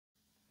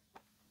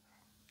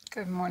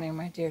Good morning,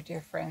 my dear,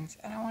 dear friends.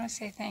 And I want to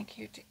say thank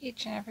you to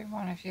each and every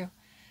one of you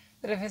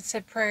that have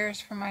said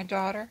prayers for my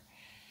daughter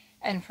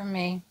and for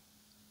me.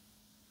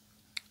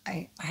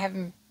 I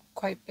haven't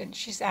quite been,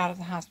 she's out of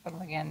the hospital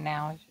again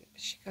now.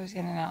 She goes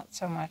in and out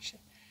so much.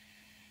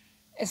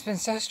 It's been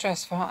so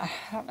stressful. I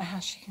don't know how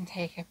she can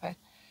take it, but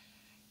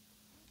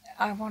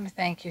I want to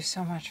thank you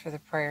so much for the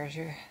prayers.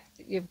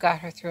 You've got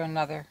her through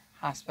another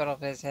hospital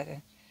visit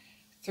and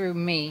through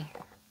me,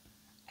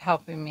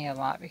 helping me a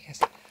lot, because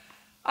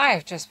I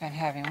have just been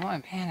having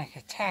one panic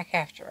attack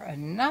after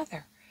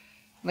another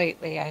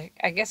lately.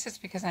 I guess it's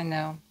because I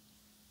know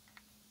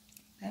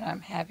that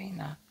I'm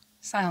having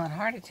silent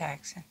heart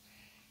attacks and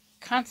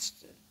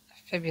constant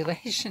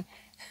fibrillation.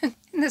 And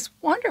this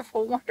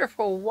wonderful,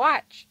 wonderful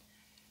watch.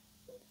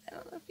 I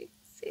don't know if you can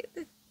see it,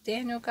 that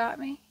Daniel got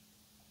me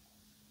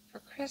for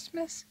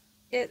Christmas.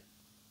 It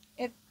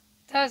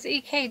does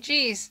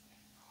EKGs,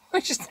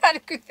 which is not a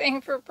good thing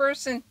for a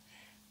person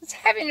that's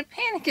having a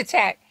panic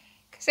attack.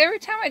 Because every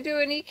time I do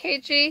an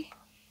EKG,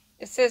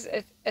 it says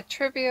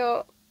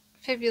atrial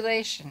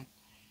fibrillation.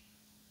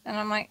 And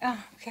I'm like,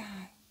 oh,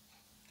 God.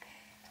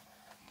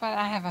 But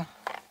I have a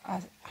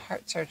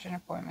heart surgeon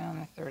appointment on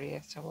the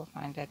 30th, so we'll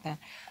find out then.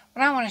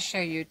 But I want to show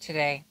you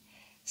today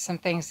some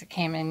things that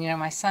came in. You know,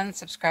 my son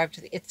subscribed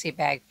to the Itsy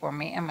bag for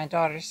me, and my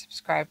daughter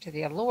subscribed to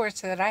the Allure,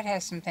 so that I'd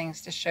have some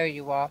things to show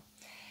you all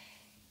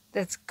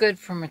that's good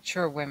for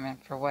mature women,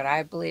 for what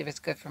I believe is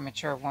good for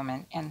mature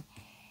women.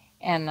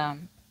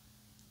 And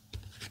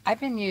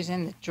I've been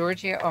using the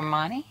Giorgio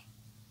Armani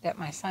that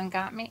my son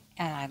got me,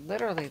 and I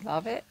literally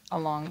love it,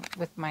 along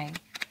with my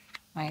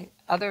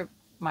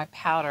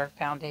powder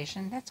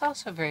foundation. That's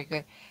also very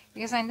good,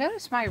 because I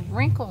noticed my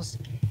wrinkles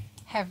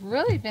have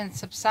really been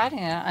subsiding.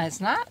 And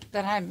it's not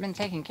that I've been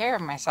taking care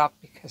of myself,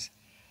 because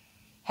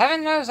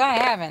heaven knows I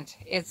haven't.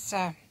 It's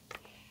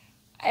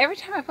every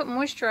time I put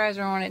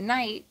moisturizer on at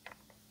night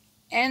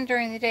and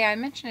during the day, I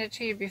mentioned it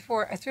to you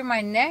before, through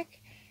my neck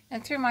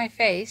and through my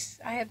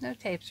face, I have no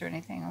tapes or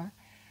anything on.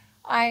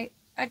 I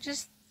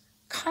just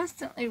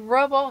constantly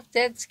rub off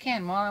dead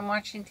skin while I'm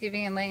watching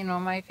TV and laying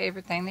on my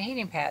favorite thing, the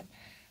heating pad.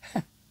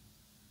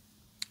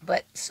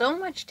 But so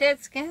much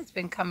dead skin has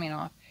been coming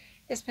off.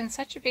 It's been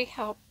such a big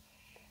help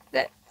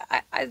that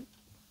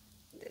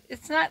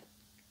it's not,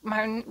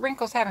 my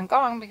wrinkles haven't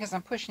gone because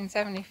I'm pushing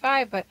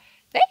 75, but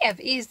they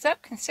have eased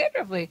up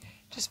considerably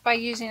just by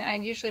using, I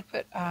usually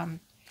put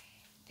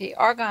the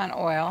argan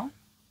oil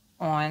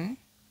on,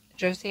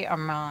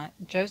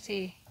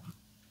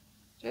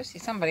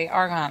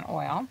 argan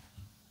oil.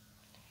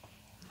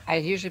 I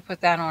usually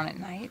put that on at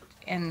night,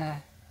 and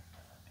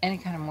any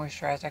kind of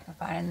moisturizer I can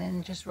find, and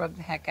then just rub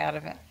the heck out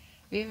of it.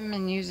 I've even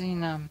been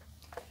using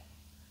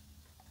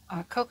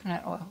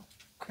coconut oil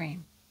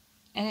cream,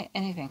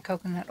 anything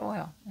coconut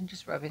oil, and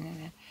just rubbing it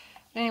in.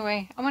 But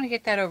anyway, I want to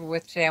get that over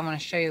with today. I want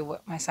to show you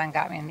what my son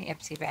got me in the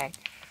Ipsy bag.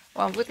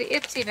 Well, with the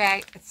Ipsy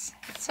bag, it's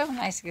so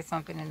nice to get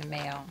something in the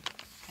mail.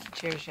 Kind of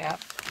cheers you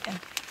up. And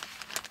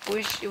I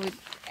wish you would,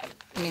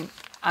 I mean,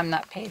 I'm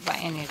not paid by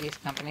any of these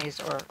companies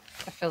or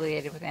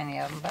affiliated with any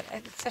of them, but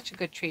it's such a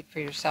good treat for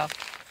yourself.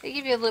 They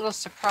give you a little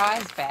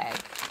surprise bag.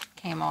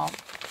 Came all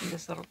in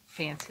this little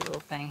fancy little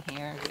thing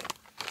here.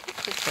 You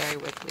could carry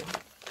with you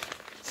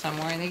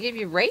somewhere. And they give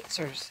you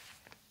razors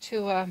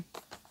to,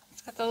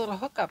 it's got the little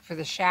hookup for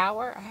the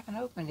shower. I haven't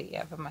opened it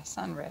yet, but my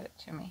son read it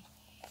to me.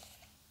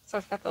 So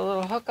it's got the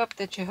little hookup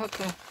that you hook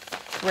the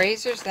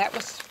razors. That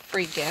was a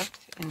free gift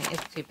in the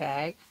Ipsy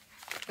bag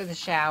for the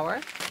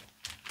shower.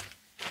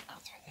 I'll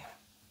throw that.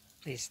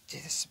 Please do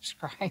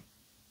subscribe.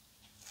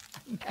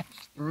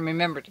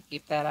 Remember to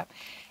keep that up.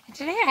 And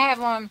today I have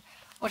one,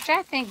 which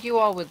I think you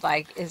all would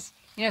like, is,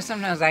 you know,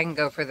 sometimes I can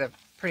go for the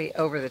pretty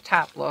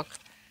over-the-top look.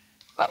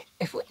 But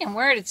if we can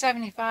wear it at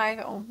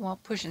 75, oh, well,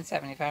 pushing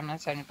 75. I'm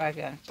not 75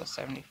 yet, I'm still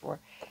 74.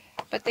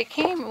 But they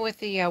came with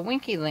the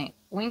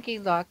Winky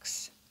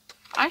Lux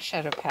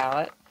eyeshadow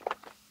palette,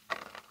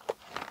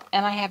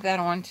 and I have that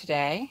on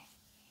today.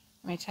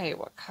 Let me tell you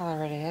what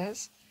color it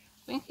is.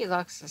 Winky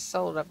Lux is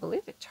sold, I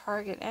believe, at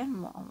Target and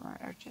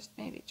Walmart, or just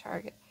maybe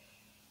Target.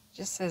 It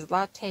just says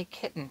Latte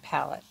Kitten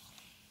Palette.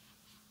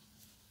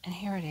 And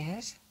here it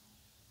is.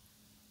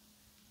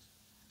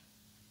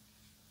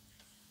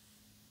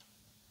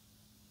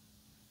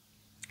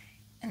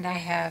 And I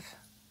have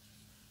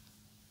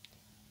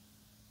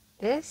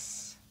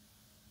this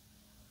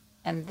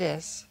and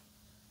this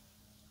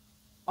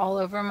all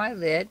over my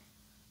lid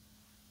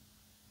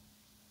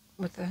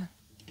with a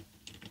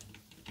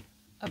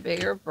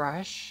bigger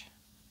brush,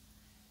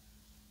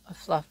 a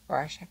fluff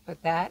brush. I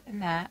put that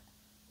and that,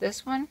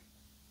 this one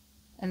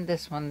and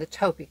this one, the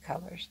taupey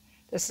colors.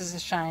 This is a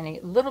shiny,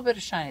 a little bit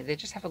of shiny. They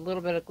just have a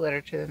little bit of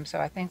glitter to them, so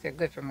I think they're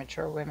good for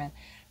mature women.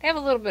 They have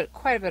a little bit,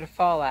 quite a bit of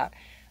fallout.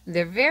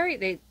 They're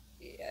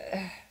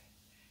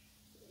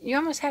you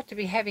almost have to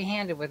be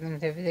heavy-handed with them.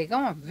 They go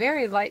on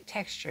very light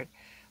textured,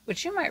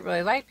 which you might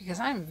really like, because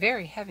I'm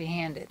very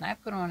heavy-handed and I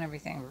put on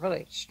everything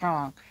really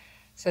strong.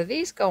 So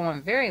these go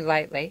on very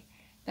lightly.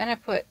 Then I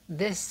put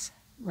this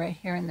right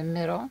here in the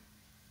middle,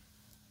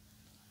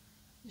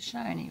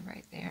 shiny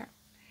right there.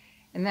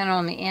 And then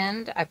on the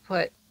end, I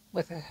put,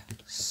 with a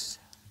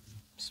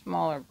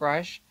smaller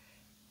brush,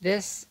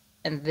 this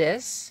and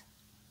this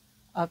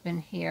up in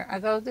here. I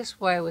go this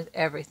way with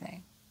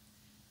everything,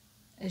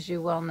 as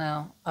you well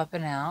know, up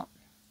and out.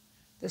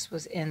 This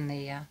was in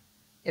the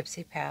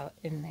Ipsy palette,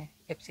 in the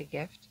Ipsy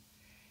gift,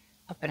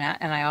 up and out.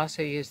 And I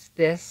also used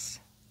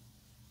this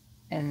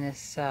and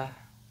this,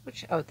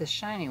 this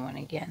shiny one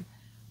again,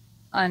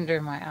 under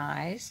my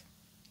eyes.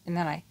 And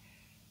then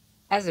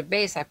as a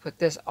base, I put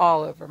this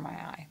all over my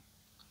eye.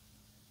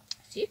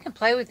 So you can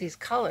play with these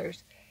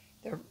colors.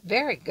 They're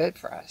very good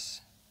for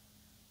us.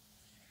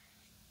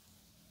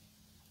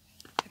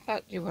 I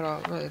thought you would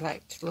all really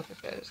like to look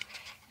at those.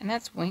 And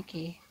that's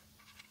Winky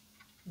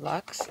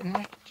Lux, and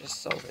I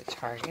just sold at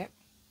Target.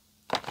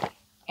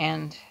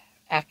 And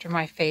after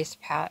my face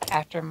palette,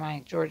 after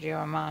my Giorgio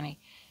Armani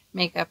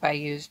makeup, I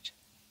used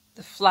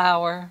the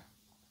Flower.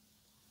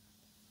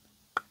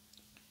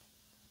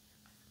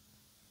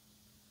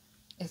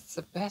 It's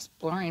the best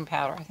blurring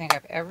powder I think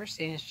I've ever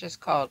seen. It's just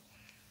called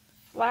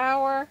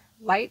Flower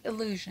Light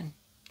Illusion.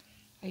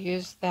 I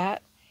used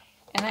that,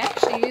 and I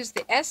actually used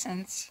the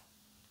Essence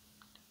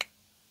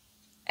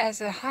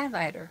as a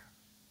highlighter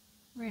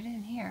right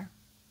in here.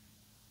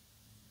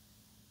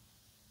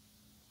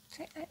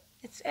 See,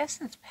 it's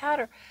Essence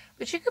powder,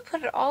 but you could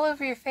put it all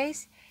over your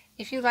face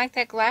if you like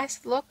that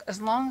glass look,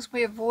 as long as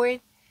we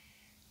avoid,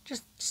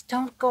 just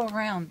don't go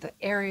around the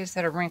areas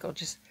that are wrinkled.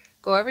 Just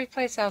go every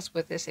place else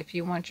with this if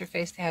you want your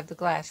face to have the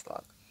glass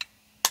look.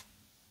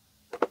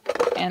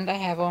 And I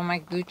have all my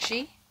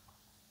Gucci.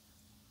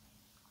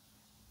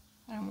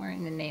 I'm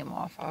wearing the name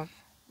off of.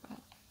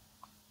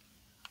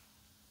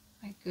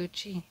 My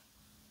Gucci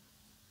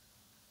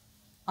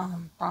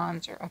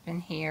bronzer up in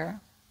here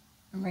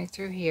and right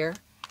through here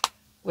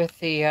with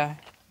the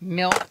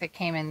milk that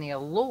came in the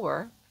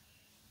Allure.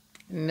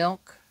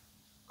 Milk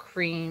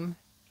cream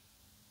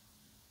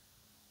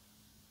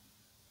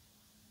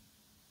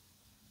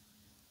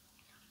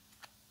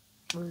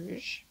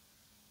rouge.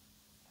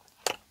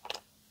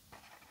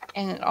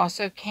 And it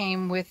also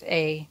came with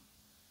a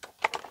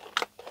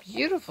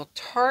beautiful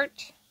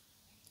Tarte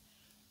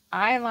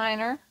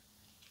eyeliner.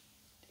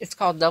 It's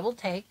called Double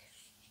Take.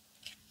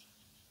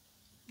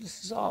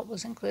 This is all that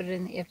was included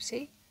in the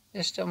Ipsy.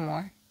 There's still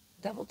more.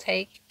 Double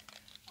Take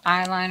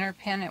eyeliner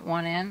pen at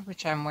one end,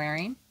 which I'm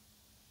wearing.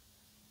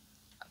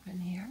 Up in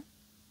here.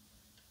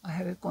 I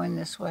have it going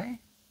this way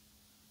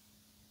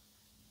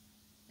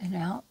and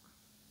out.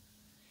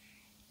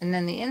 And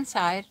then the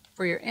inside,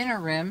 for your inner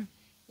rim,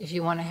 if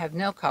you want to have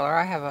no color,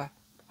 I have a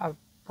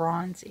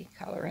bronzy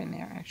color in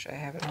there. Actually, I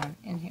have it on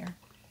in here.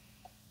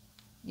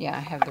 Yeah,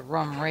 I have the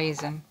Rum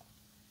Raisin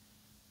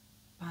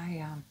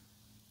by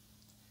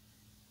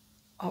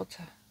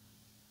Ulta.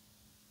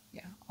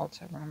 Yeah,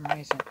 Ulta Rum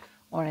Raisin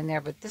on in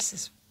there. But this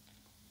is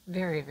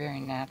very, very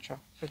natural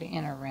for the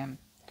inner rim.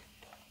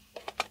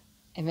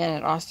 And then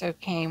it also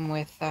came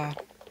with, it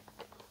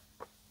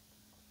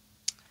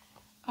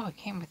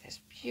came with this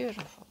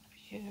beautiful,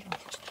 beautiful.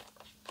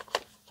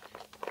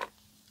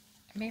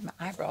 I made my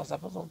eyebrows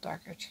up a little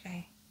darker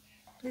today.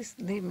 Please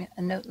leave me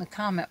a note in the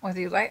comment whether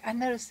you like. I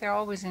notice they're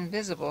always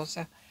invisible,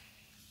 so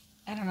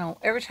I don't know.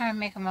 Every time I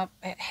make them up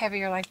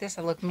heavier like this,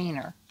 I look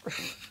meaner.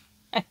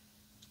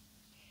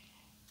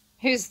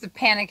 Who's the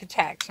panic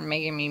attacks are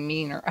making me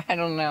meaner? I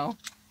don't know.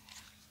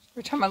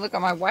 Every time I look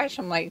at my watch,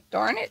 I'm like,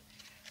 darn it.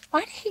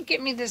 Why did he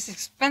get me this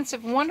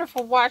expensive,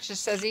 wonderful watch that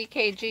says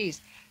EKGs?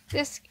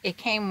 It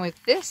came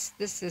with this.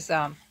 This is,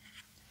 let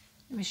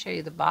me show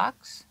you the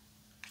box.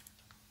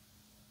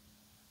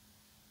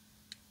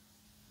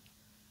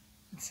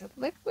 It's a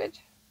liquid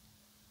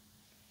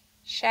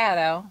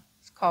shadow.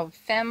 It's called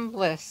Femme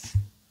Bliss.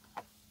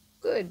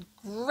 Good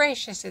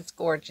gracious, it's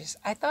gorgeous.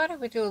 I thought I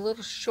would do a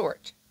little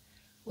short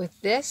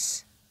with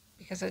this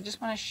because I just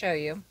want to show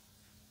you.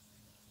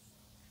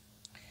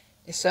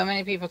 So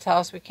many people tell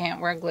us we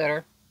can't wear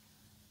glitter.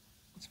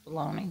 It's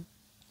baloney.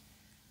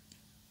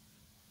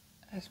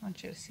 I just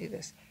want you to see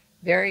this.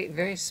 Very,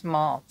 very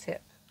small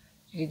tip.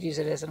 You could use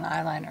it as an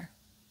eyeliner.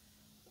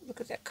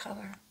 Look at that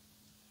color.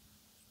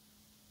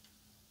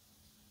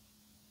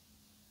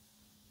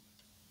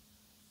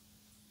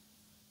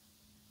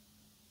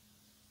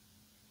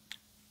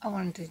 I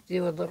wanted to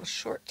do a little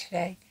short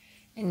today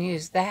and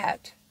use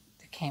that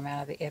came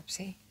out of the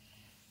Ipsy.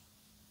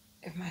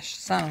 If my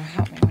son will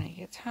help me when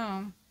he gets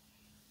home,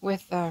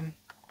 with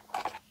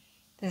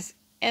this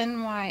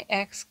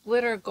NYX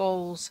Glitter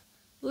Goals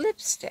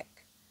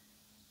lipstick,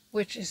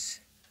 which is,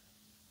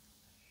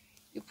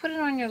 you put it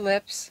on your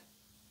lips.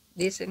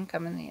 These didn't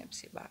come in the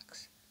Ipsy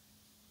box.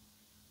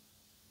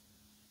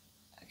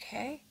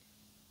 Okay?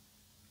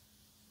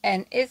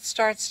 And it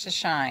starts to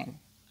shine.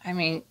 I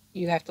mean,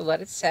 you have to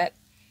let it set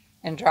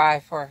and dry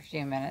for a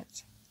few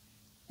minutes.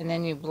 And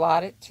then you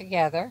blot it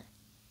together,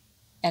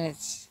 and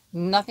it's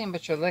nothing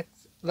but your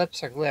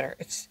lips are glitter.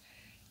 It's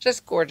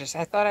just gorgeous.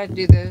 I thought I'd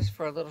do those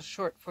for a little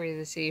short for you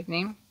this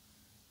evening.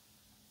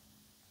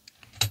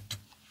 Let's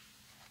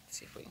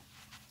see if we,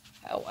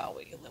 oh well,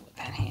 we can live with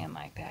that hand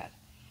like that.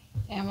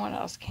 And what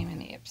else came in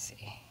the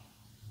Ipsy?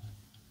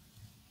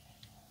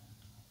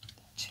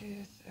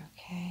 tooth.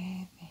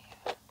 Okay.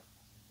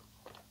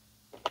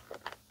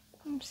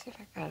 Let me see if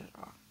I got it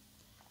all.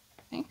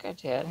 I think I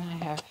did. And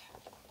I have...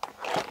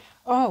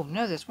 Oh,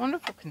 no, this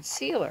wonderful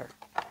concealer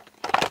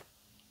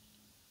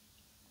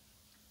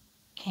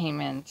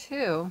came in,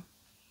 too.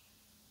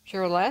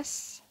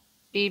 Pureless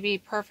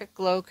BB Perfect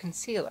Glow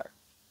Concealer.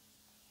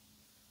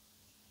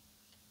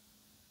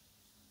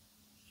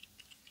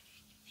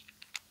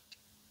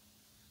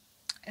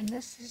 And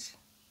this is...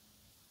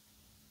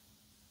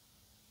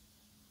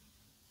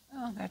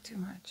 Oh, not too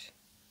much.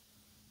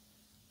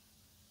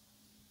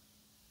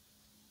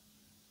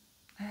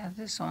 I have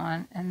this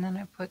on, and then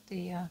I put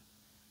the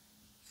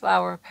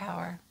Flower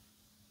Power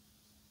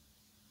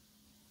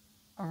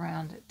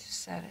around it to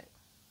set it.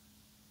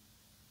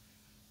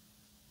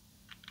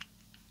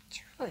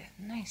 It's really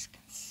a nice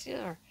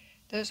concealer.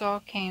 Those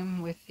all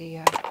came with the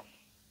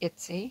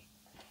ipsy.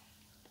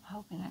 I'm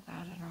hoping I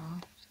got it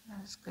all. So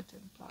that's good to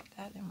plop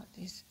that in with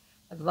these.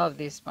 I love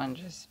these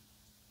sponges.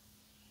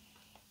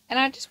 And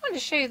I just wanted to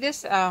show you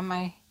this.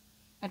 My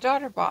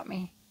daughter bought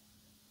me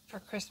for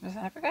Christmas,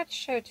 and I forgot to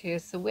show it to you.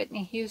 It's the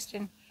Whitney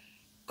Houston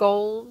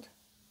Gold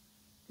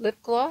Lip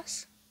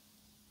Gloss.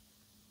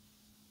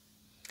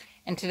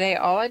 And today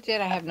all I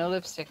did, I have no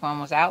lipstick on,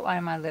 was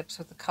outline my lips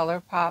with the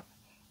ColourPop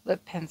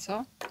lip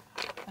pencil.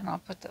 And I'll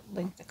put the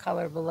link to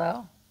color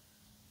below.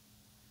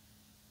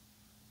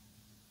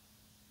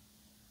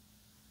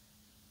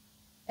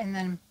 And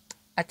then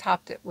I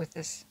topped it with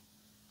this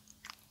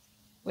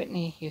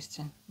Whitney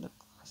Houston lip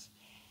gloss.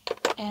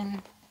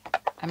 And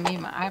I made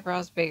my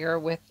eyebrows bigger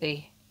with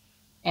the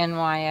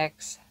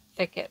NYX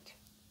Thicket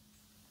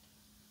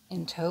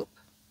in taupe.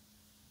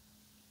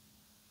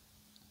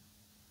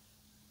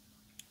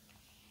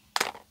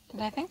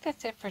 And I think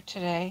that's it for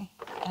today.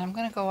 And I'm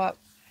going to go up,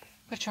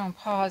 put you on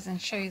pause,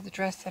 and show you the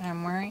dress that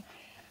I'm wearing.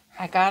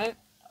 I got it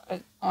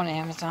on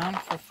Amazon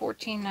for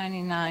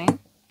 $14.99.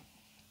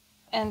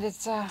 And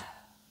it's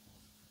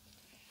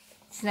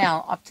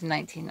now up to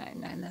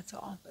 $19.99, that's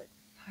all. But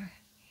I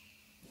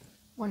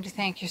wanted to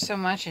thank you so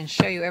much and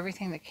show you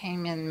everything that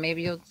came in.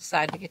 Maybe you'll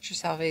decide to get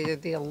yourself either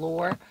the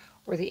Allure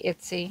or the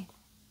ipsy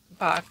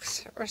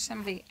box, or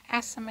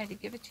ask somebody to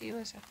give it to you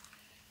as a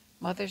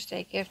Mother's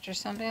Day gift or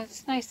something.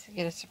 It's nice to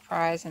get a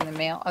surprise in the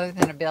mail other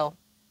than a bill.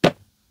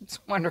 It's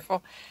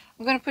wonderful.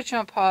 I'm going to put you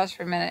on pause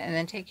for a minute and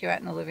then take you out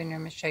in the living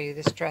room and show you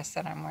this dress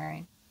that I'm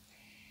wearing.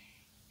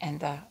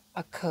 And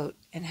a coat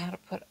and how to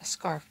put a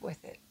scarf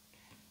with it.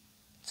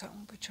 So I'm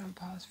going to put you on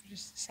pause for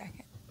just a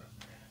second.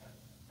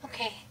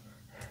 Okay.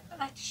 I'd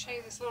like to show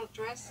you this little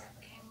dress.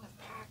 It came with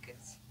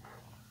pockets.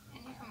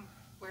 And you can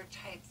wear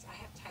tights. I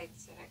have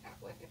tights that I got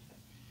with it. But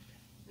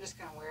I'm just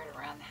going to wear it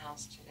around the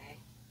house today.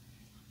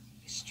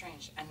 It's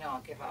strange. I know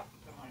I'll give up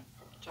and put on a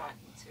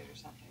jogging suit or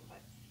something,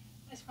 but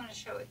I just want to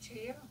show it to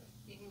you.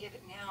 You can get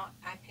it now.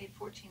 I paid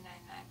 $14.99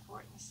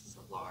 for it, and this is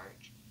a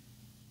large.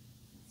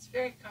 It's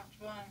very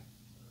comfortable and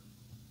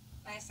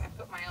nice. I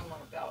put my own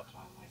little belt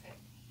on with it.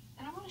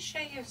 And I want to show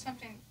you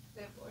something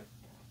that we're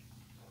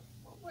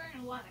wearing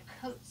a lot of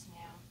coats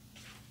now.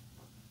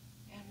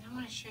 And I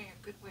want to show you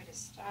a good way to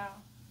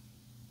style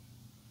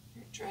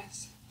your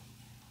dress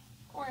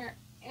or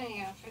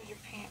any outfit, your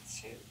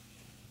pantsuit,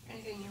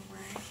 anything you're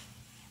wearing.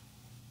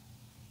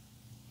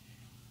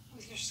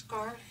 With your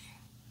scarf.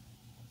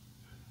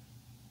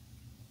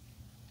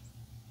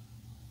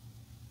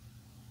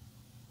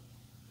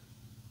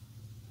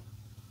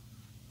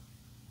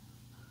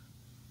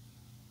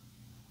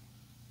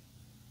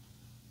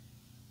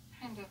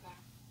 Kind of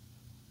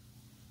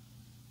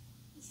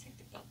let's take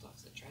the belt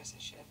off the dress. I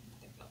should have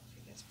another belt for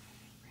this, but I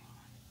didn't bring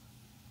one.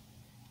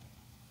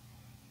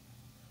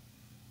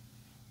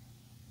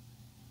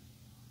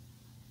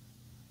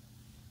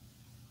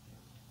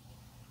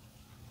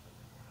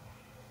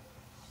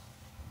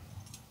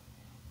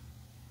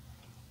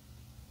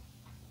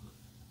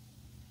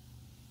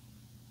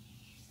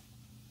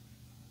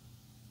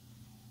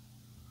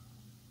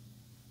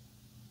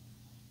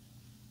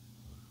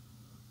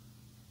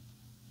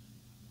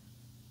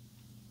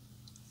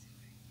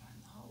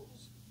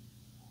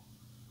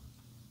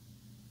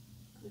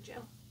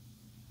 Joe.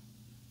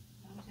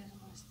 No, he doesn't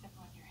want to step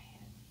on your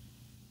head.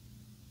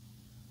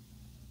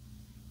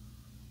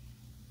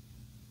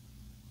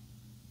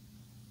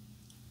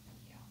 There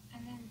we go.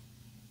 And then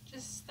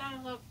just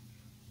style up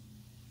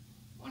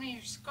one of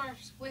your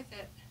scarves with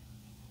it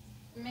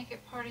and make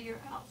it part of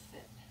your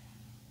outfit.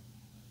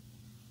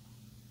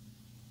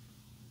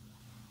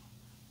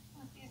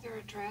 With either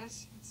a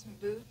dress and some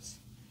boots.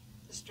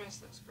 This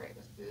dress looks great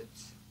with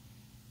boots.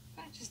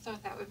 But I just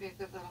thought that would be a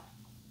good little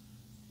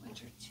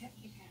winter tip.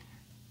 You can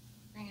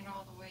bring it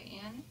all the way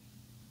in.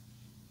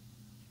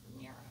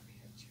 Mirror over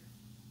here too,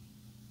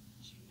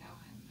 as you know,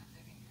 in the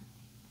living room.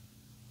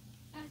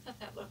 And I thought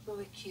that looked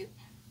really cute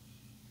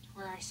to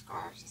wear our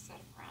scarves instead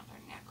of around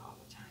our neck all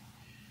the time.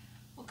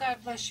 Well, God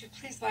bless you.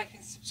 Please like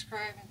and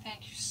subscribe, and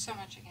thank you so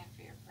much again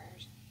for your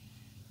prayers.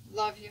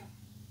 Love you.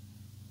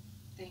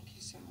 Thank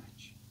you so much.